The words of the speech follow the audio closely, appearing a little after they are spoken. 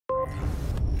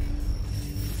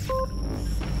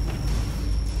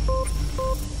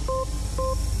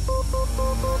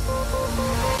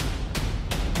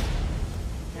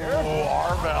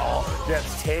Arvel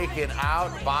gets taken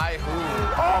out by who?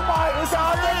 Oh my, the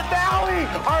Valley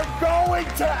are going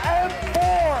to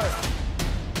M4!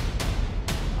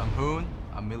 I'm Hoon,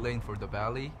 I'm mid lane for the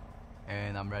Valley,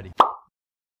 and I'm ready.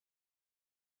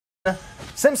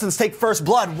 Simpsons take first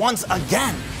blood once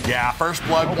again. Yeah, first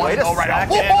blood, Wait a right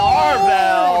second.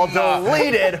 Arvel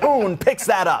deleted. Hoon picks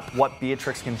that up. What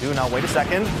Beatrix can do now, wait a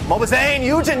second. Mobazane,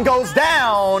 Eugen goes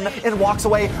down and walks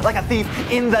away like a thief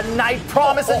in the night.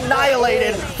 Promise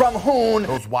annihilated from Hoon.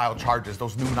 Those wild charges,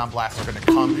 those noon on blast are going to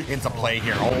come into play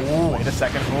here. Oh, Wait a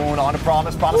second, Hoon on to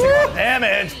Promise. Promising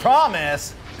damage.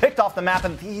 Promise picked off the map,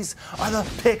 and these are the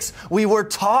picks we were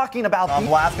talking about.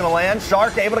 Blast gonna land.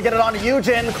 Shark able to get it onto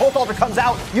Eugen. Colt Alter comes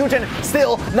out. Eugen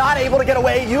still not able to get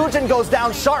away. Eugen goes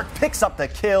down. Shark picks up the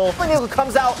kill. Eagle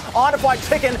comes out onto Fried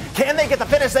Chicken. Can they get the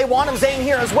finish? They want him. Zane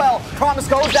here as well. Promise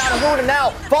goes down to Hoon, and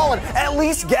now Fallen at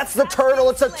least gets the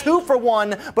turtle. It's a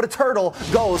 2-for-1, but a turtle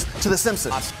goes to the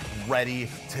Simpsons. Ready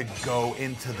to go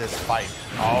into this fight.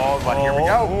 Oh, but here we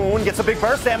go. Hoon gets a big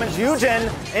burst damage. Eugen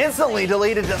instantly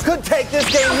deleted. This could take this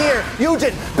game here.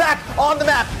 Eugen back on the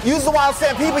map. Use the wild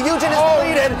stampede, but Eugen is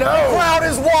deleted. No. The crowd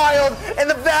is wild, and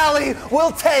the Valley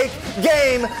will take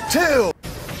game 2.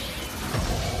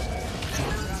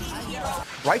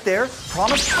 Right there,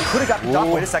 Promise could have got the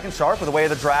duck. Wait a second, Sharp with the way of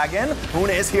the dragon.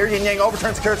 Hoon is here. Yin Yang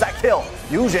overturns, secures that kill.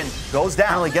 Eugen goes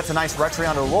down. He gets a nice retry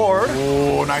onto Lord.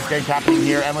 Oh, nice game happening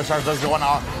here. Endless Stars does go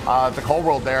on the Cold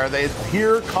World there.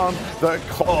 Here comes the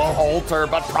Cold Alter,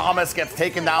 but Promise gets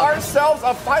taken down. Ourselves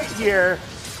a fight here.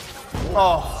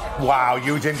 Oh. Wow,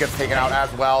 Eugen gets taken out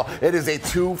as well. It is a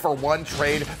 2-for-1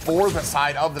 trade for the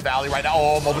side of the Valley right now.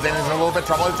 Oh, Mobazane is in a little bit of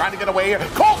trouble. He's trying to get away here.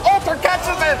 Colt Alter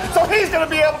catches it, so he's going to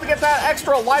be able to get that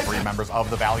extra life. 3 members of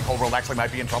the Valley. Cold World actually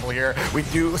might be in trouble here. We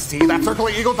do see that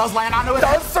Circling Eagle does land onto it.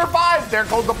 Does survive. There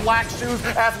goes the Black Shoes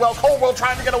as well. Cold World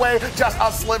trying to get away. Just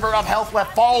a sliver of health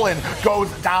left. Fallen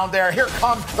goes down there. Here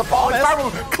comes the Fallen.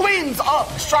 Star cleans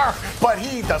up Shark, but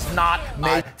he does not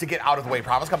make to get out of the way.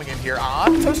 Promise coming in here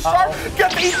on to Shark.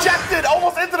 Gets ejected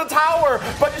almost into the tower,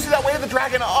 but you see that way of the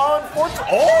dragon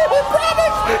unfortunately. Oh,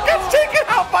 Promise gets taken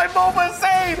out by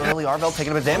Mobazane. Early Arvel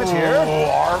taking a bit of damage here. Oh,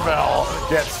 Arvel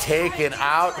gets taken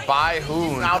out by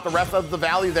Hoon. Out the rest of the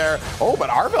Valley there. Oh, but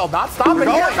Arvel not stopping.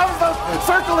 Here comes the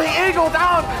Circling Eagle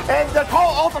down, and the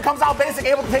Colt Alter comes out basic,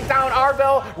 able to take down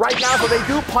Arvel right now, so they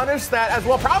do punish that as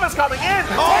well. Promise coming in,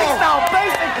 takes down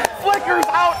basic, flickers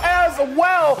out as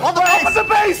well. On the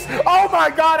base. Oh my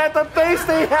God, at the base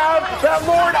they have that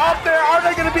Lord up there. Are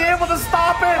they going to be able to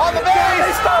stop it? On the base. Can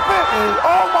they stop it?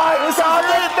 Oh my God,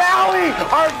 the Valley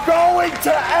are going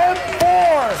to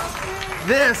M4.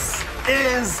 This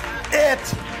is it.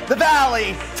 The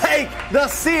Valley take the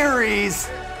series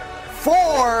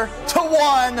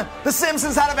 4-1. The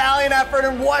Simpsons had a valiant effort,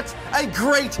 and what a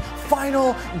great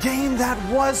final game that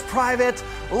was, Private.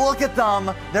 Look at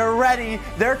them. They're ready.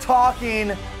 They're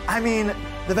talking. I mean,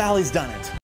 the Valley's done it.